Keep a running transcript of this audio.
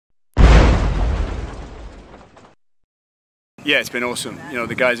Yeah, it's been awesome. You know,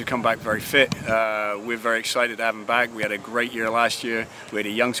 the guys have come back very fit. We're very excited to have them back. We had a great year last year. We had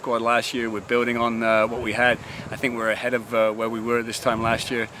a young squad last year. We're building on what we had. I think we're ahead of where we were this time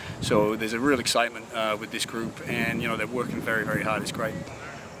last year. So there's a real excitement with this group, and you know, they're working very, very hard. It's great.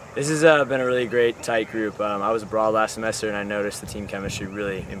 This has been a really great, tight group. I was abroad last semester, and I noticed the team chemistry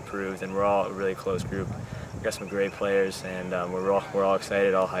really improved, and we're all a really close group. We've got some great players, and we're all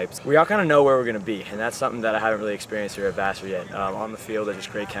excited, all hyped. We all kind of know where we're going to be, and that's something that I haven't really experienced here at Vassar yet. On the field, there's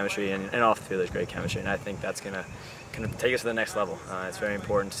just great chemistry, and off the field, there's great chemistry, and I think that's going to take us to the next level. It's very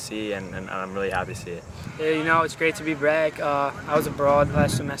important to see, and I'm really happy to see it. Yeah, you know, it's great to be back. I was abroad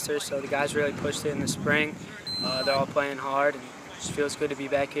last semester, so the guys really pushed it in the spring. They're all playing hard, and it just feels good to be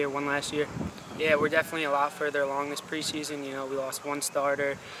back here one last year. Yeah, we're definitely a lot further along this preseason. You know, we lost one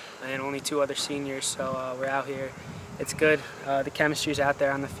starter and only 2 other seniors, so we're out here. It's good. The chemistry's out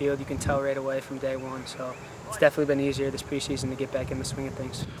there on the field. You can tell right away from day one, so it's definitely been easier this preseason to get back in the swing of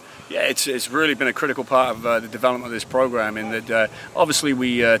things. Yeah, it's really been a critical part of the development of this program, in that obviously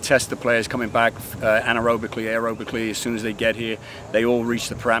we test the players coming back anaerobically, aerobically. As soon as they get here, they all reach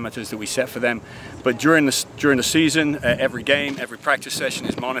the parameters that we set for them. But during the season, every game, every practice session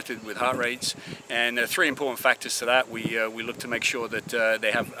is monitored with heart rates, and there are 3 important factors to that. We look to make sure that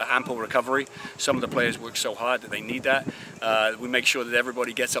they have ample recovery. Some of the players work so hard that they need that. We make sure that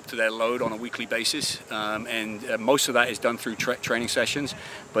everybody gets up to their load on a weekly basis, and most of that is done through training sessions.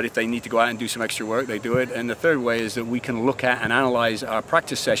 But if they need to go out and do some extra work, they do it. And the third way is that we can look at and analyze our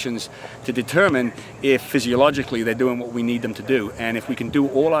practice sessions to determine if physiologically they're doing what we need them to do. And if we can do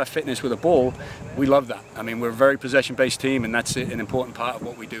all our fitness with a ball, we love that. I mean, we're a very possession-based team, and that's an important part of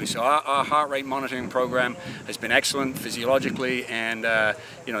what we do. So our heart rate monitoring program has been excellent physiologically, and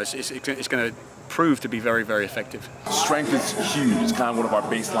you know, it's going to prove to be very, very effective. Strength is huge. It's kind of one of our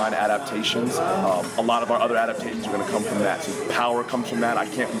baseline adaptations. A lot of our other adaptations are going to come from that. So power comes from that. I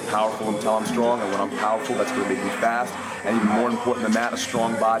can't be powerful until I'm strong, and when I'm powerful, that's going to make me fast. And even more important than that, a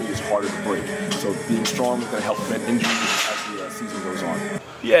strong body is harder to break. So being strong is going to help prevent injuries as the season goes on.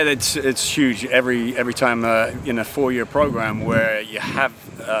 Yeah, it's huge. Every time in a 4-year program where you have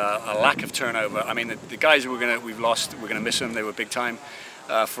a lack of turnover. I mean, the guys we've lost, we're going to miss them. They were big time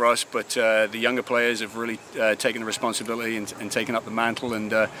for us, but the younger players have really taken the responsibility and taken up the mantle,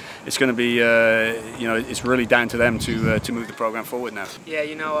 and it's going to be, you know, it's really down to them to move the program forward now. Yeah,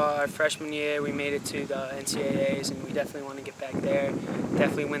 you know, our freshman year we made it to the NCAAs, and we definitely want to get back there,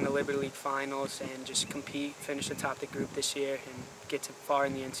 definitely win the Liberty League finals, and just compete, finish atop the group this year, and get to far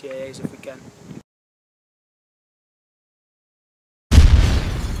in the NCAAs if we can.